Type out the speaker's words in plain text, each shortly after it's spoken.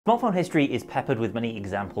Smartphone history is peppered with many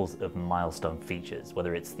examples of milestone features,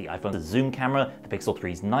 whether it's the iPhone's zoom camera, the Pixel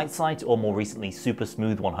 3's night sight, or more recently super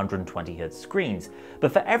smooth 120Hz screens.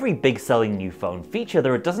 But for every big selling new phone feature,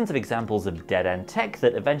 there are dozens of examples of dead-end tech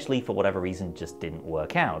that eventually, for whatever reason, just didn't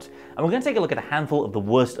work out. And we're going to take a look at a handful of the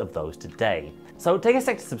worst of those today. So take a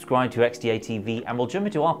sec to subscribe to XDA TV and we'll jump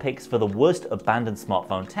into our picks for the worst abandoned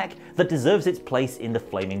smartphone tech that deserves its place in the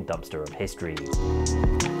flaming dumpster of history.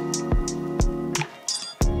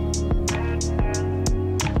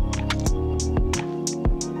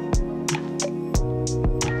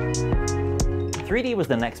 3D was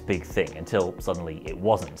the next big thing, until suddenly it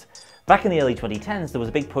wasn't. Back in the early 2010s, there was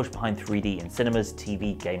a big push behind 3D in cinemas,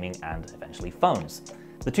 TV, gaming, and eventually phones.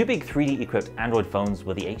 The two big 3D-equipped Android phones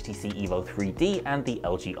were the HTC Evo 3D and the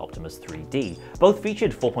LG Optimus 3D. Both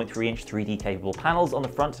featured 4.3-inch 3D-capable panels on the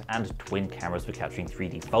front and twin cameras for capturing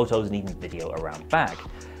 3D photos and even video around back.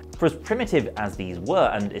 For as primitive as these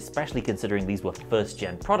were, and especially considering these were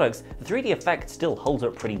first-gen products, the 3D effect still holds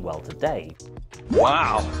up pretty well today.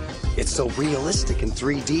 Wow, it's so realistic in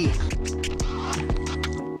 3D.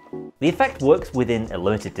 The effect works within a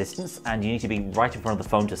limited distance, and you need to be right in front of the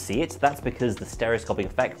phone to see it. That's because the stereoscopic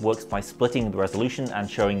effect works by splitting the resolution and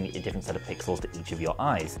showing a different set of pixels to each of your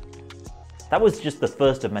eyes. That was just the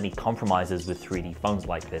first of many compromises with 3D phones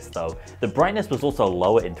like this though. The brightness was also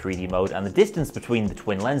lower in 3D mode, and the distance between the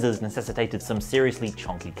twin lenses necessitated some seriously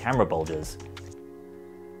chonky camera bulges.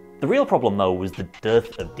 The real problem though was the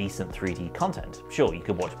dearth of decent 3D content. Sure, you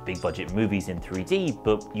could watch big budget movies in 3D,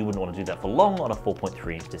 but you wouldn't want to do that for long on a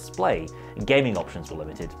 4.3-inch display. Gaming options were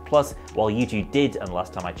limited. Plus, while YouTube did, and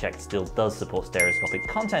last time I checked still does support stereoscopic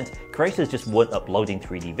content, creators just weren't uploading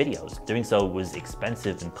 3D videos. Doing so was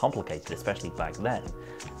expensive and complicated, especially back then.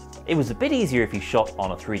 It was a bit easier if you shot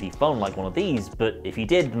on a 3D phone like one of these, but if you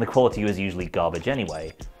did, then the quality was usually garbage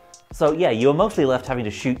anyway. So yeah, you were mostly left having to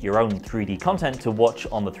shoot your own 3D content to watch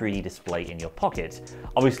on the 3D display in your pocket.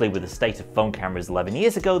 Obviously, with the state of phone cameras 11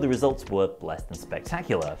 years ago, the results were less than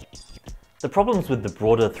spectacular. The problems with the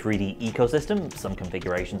broader 3D ecosystem, some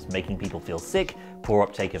configurations making people feel sick, poor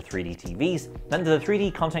uptake of 3D TVs, meant that the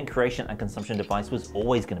 3D content creation and consumption device was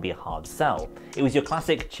always going to be a hard sell. It was your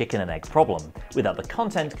classic chicken and egg problem. Without the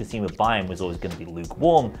content, consumer buying was always going to be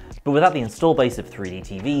lukewarm, but without the install base of 3D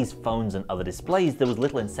TVs, phones, and other displays, there was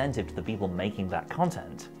little incentive to the people making that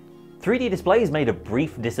content. 3D displays made a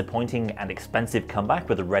brief, disappointing, and expensive comeback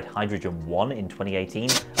with the Red Hydrogen 1 in 2018,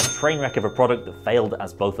 a train wreck of a product that failed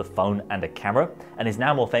as both a phone and a camera, and is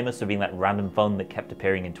now more famous for being that random phone that kept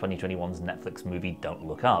appearing in 2021's Netflix movie Don't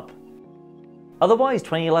Look Up. Otherwise,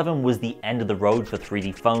 2011 was the end of the road for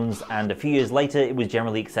 3D phones, and a few years later it was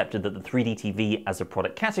generally accepted that the 3D TV as a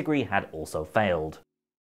product category had also failed.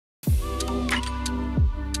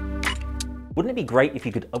 Wouldn't it be great if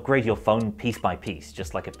you could upgrade your phone piece by piece,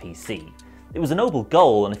 just like a PC? It was a noble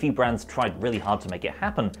goal, and a few brands tried really hard to make it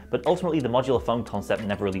happen, but ultimately the modular phone concept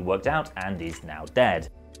never really worked out and is now dead.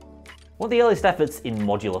 One of the earliest efforts in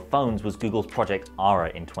modular phones was Google's Project Ara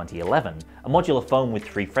in 2011, a modular phone with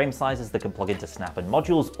 3 frame sizes that can plug into Snap-in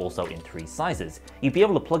modules, also in 3 sizes. You'd be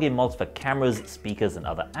able to plug in mods for cameras, speakers, and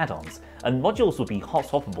other add-ons, and modules would be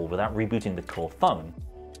hot-swappable without rebooting the core phone.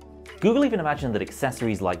 Google even imagined that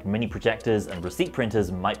accessories like mini projectors and receipt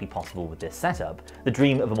printers might be possible with this setup, the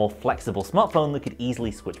dream of a more flexible smartphone that could easily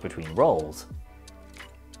switch between roles.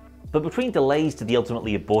 But between delays to the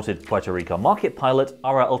ultimately aborted Puerto Rico market pilot,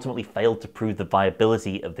 Ara ultimately failed to prove the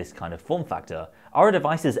viability of this kind of form factor. Ara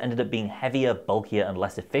devices ended up being heavier, bulkier, and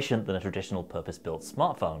less efficient than a traditional purpose-built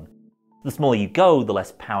smartphone. The smaller you go, the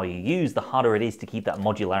less power you use, the harder it is to keep that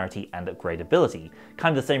modularity and upgradability.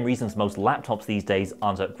 Kind of the same reasons most laptops these days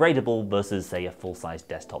aren't upgradable versus, say, a full-size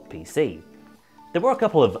desktop PC. There were a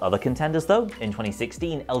couple of other contenders though. In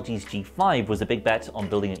 2016, LG's G5 was a big bet on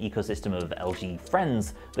building an ecosystem of LG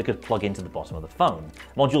Friends that could plug into the bottom of the phone.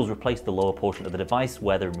 Modules replaced the lower portion of the device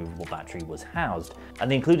where the removable battery was housed,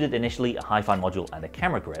 and they included initially a hi-fi module and a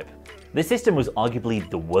camera grip. This system was arguably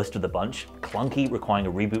the worst of the bunch, clunky, requiring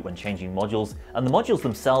a reboot when changing modules, and the modules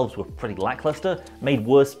themselves were pretty lackluster, made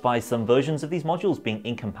worse by some versions of these modules being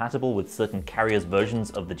incompatible with certain carriers'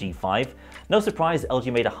 versions of the G5. No surprise,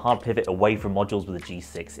 LG made a hard pivot away from modules with the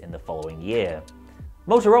G6 in the following year.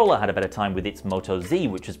 Motorola had a better time with its Moto Z,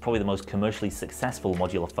 which was probably the most commercially successful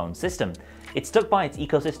modular phone system. It stuck by its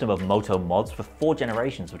ecosystem of Moto mods for 4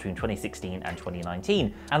 generations between 2016 and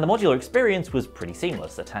 2019, and the modular experience was pretty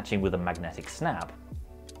seamless, attaching with a magnetic snap.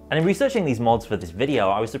 And in researching these mods for this video,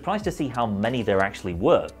 I was surprised to see how many there actually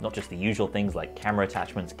were, not just the usual things like camera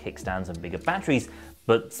attachments, kickstands, and bigger batteries,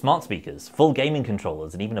 but smart speakers, full gaming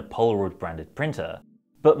controllers, and even a Polaroid branded printer.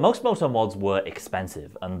 But most Moto mods were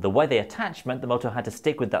expensive, and the way they attached meant the Moto had to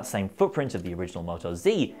stick with that same footprint of the original Moto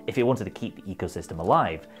Z if it wanted to keep the ecosystem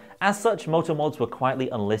alive. As such, Moto mods were quietly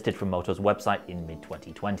unlisted from Moto's website in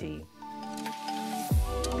mid-2020.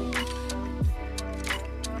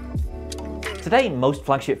 Today, most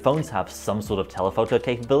flagship phones have some sort of telephoto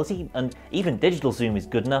capability, and even digital zoom is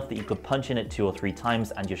good enough that you could punch in it 2 or 3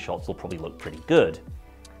 times and your shots will probably look pretty good.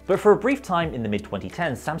 But for a brief time in the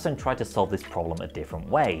mid-2010s, Samsung tried to solve this problem a different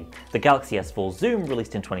way. The Galaxy S4 Zoom,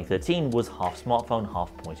 released in 2013, was half smartphone,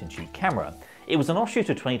 half point-and-shoot camera. It was an offshoot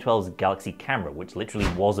of 2012's Galaxy Camera, which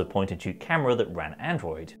literally was a point-and-shoot camera that ran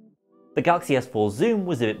Android. The Galaxy S4 Zoom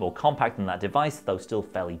was a bit more compact than that device, though still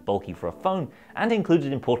fairly bulky for a phone, and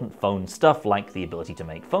included important phone stuff like the ability to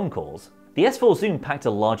make phone calls. The S4 Zoom packed a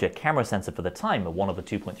larger camera sensor for the time, one of a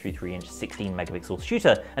 2.33-inch 16-megapixel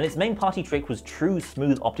shooter, and its main party trick was true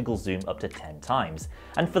smooth optical zoom up to 10 times.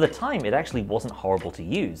 And for the time, it actually wasn't horrible to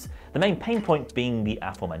use, the main pain point being the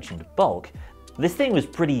aforementioned bulk. This thing was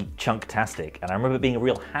pretty chunk-tastic, and I remember it being a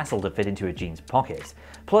real hassle to fit into a jeans pocket.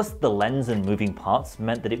 Plus, the lens and moving parts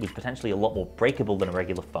meant that it was potentially a lot more breakable than a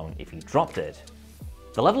regular phone if you dropped it.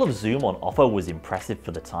 The level of zoom on offer was impressive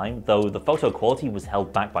for the time, though the photo quality was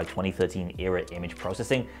held back by 2013 era image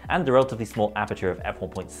processing and the relatively small aperture of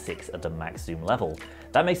f1.6 at the max zoom level.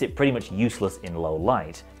 That makes it pretty much useless in low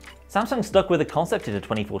light. Samsung stuck with the concept into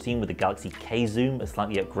 2014 with the Galaxy K Zoom, a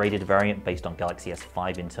slightly upgraded variant based on Galaxy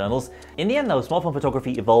S5 internals. In the end though, smartphone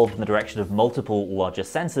photography evolved in the direction of multiple larger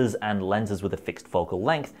sensors and lenses with a fixed focal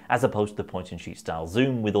length, as opposed to the point-and-shoot style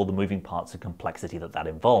zoom with all the moving parts and complexity that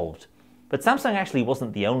involved. But Samsung actually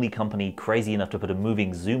wasn't the only company crazy enough to put a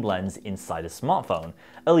moving zoom lens inside a smartphone.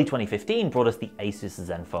 Early 2015 brought us the Asus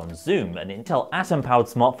Zenfone Zoom, an Intel Atom-powered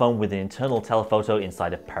smartphone with an internal telephoto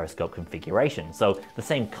inside a periscope configuration. So the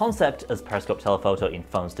same concept as periscope telephoto in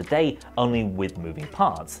phones today, only with moving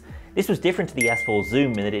parts. This was different to the S4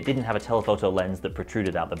 Zoom in that it didn't have a telephoto lens that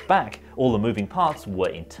protruded out the back, all the moving parts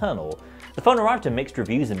were internal. The phone arrived to mixed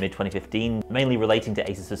reviews in mid-2015, mainly relating to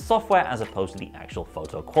Asus's software as opposed to the actual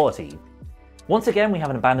photo quality. Once again, we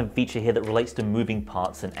have an abandoned feature here that relates to moving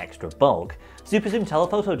parts and extra bulk. Super Zoom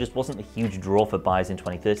Telephoto just wasn't a huge draw for buyers in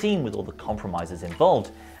 2013 with all the compromises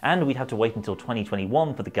involved, and we'd have to wait until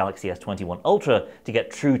 2021 for the Galaxy S21 Ultra to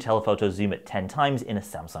get true telephoto zoom at 10 times in a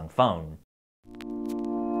Samsung phone.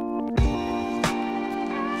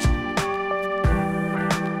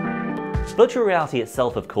 Virtual reality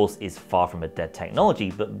itself, of course, is far from a dead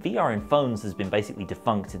technology, but VR in phones has been basically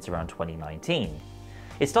defunct since around 2019.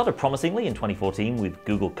 It started promisingly in 2014 with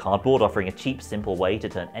Google Cardboard offering a cheap, simple way to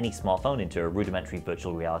turn any smartphone into a rudimentary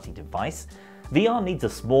virtual reality device. VR needs a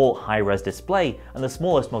small, high-res display, and the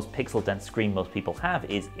smallest, most pixel-dense screen most people have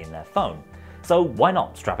is in their phone. So why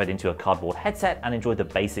not strap it into a cardboard headset and enjoy the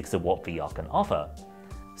basics of what VR can offer?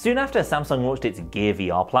 Soon after, Samsung launched its Gear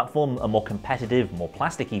VR platform, a more competitive, more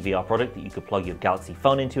plasticky VR product that you could plug your Galaxy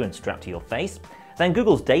phone into and strap to your face. Then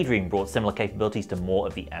Google's Daydream brought similar capabilities to more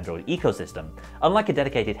of the Android ecosystem. Unlike a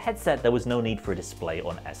dedicated headset, there was no need for a display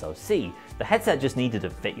on SoC. The headset just needed to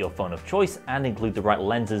fit your phone of choice and include the right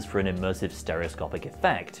lenses for an immersive stereoscopic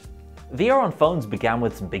effect. VR on phones began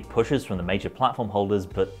with some big pushes from the major platform holders,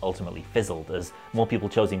 but ultimately fizzled as more people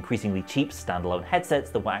chose increasingly cheap standalone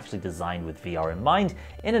headsets that were actually designed with VR in mind,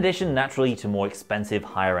 in addition naturally to more expensive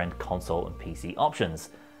higher-end console and PC options.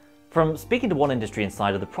 From speaking to one industry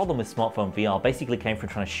insider, the problem with smartphone VR basically came from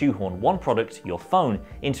trying to shoehorn one product, your phone,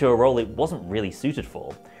 into a role it wasn't really suited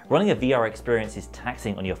for. Running a VR experience is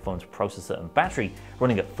taxing on your phone's processor and battery,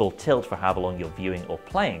 running at full tilt for however long you're viewing or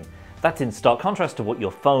playing. That's in stark contrast to what your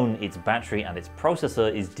phone, its battery, and its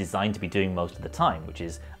processor is designed to be doing most of the time, which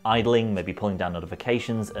is idling, maybe pulling down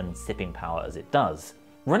notifications, and sipping power as it does.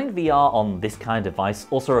 Running VR on this kind of device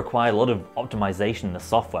also required a lot of optimization in the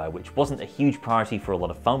software, which wasn't a huge priority for a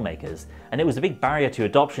lot of phone makers, and it was a big barrier to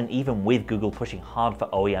adoption even with Google pushing hard for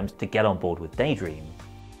OEMs to get on board with Daydream.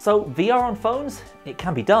 So VR on phones? It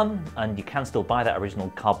can be done, and you can still buy that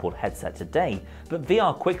original cardboard headset today, but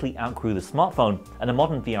VR quickly outgrew the smartphone, and a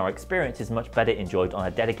modern VR experience is much better enjoyed on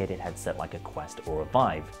a dedicated headset like a Quest or a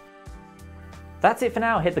Vive. That's it for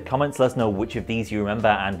now. Hit the comments, let us know which of these you remember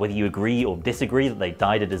and whether you agree or disagree that they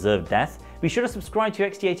died a deserved death. Be sure to subscribe to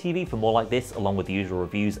XDA TV for more like this, along with the usual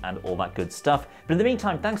reviews and all that good stuff. But in the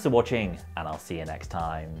meantime, thanks for watching, and I'll see you next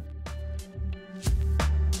time.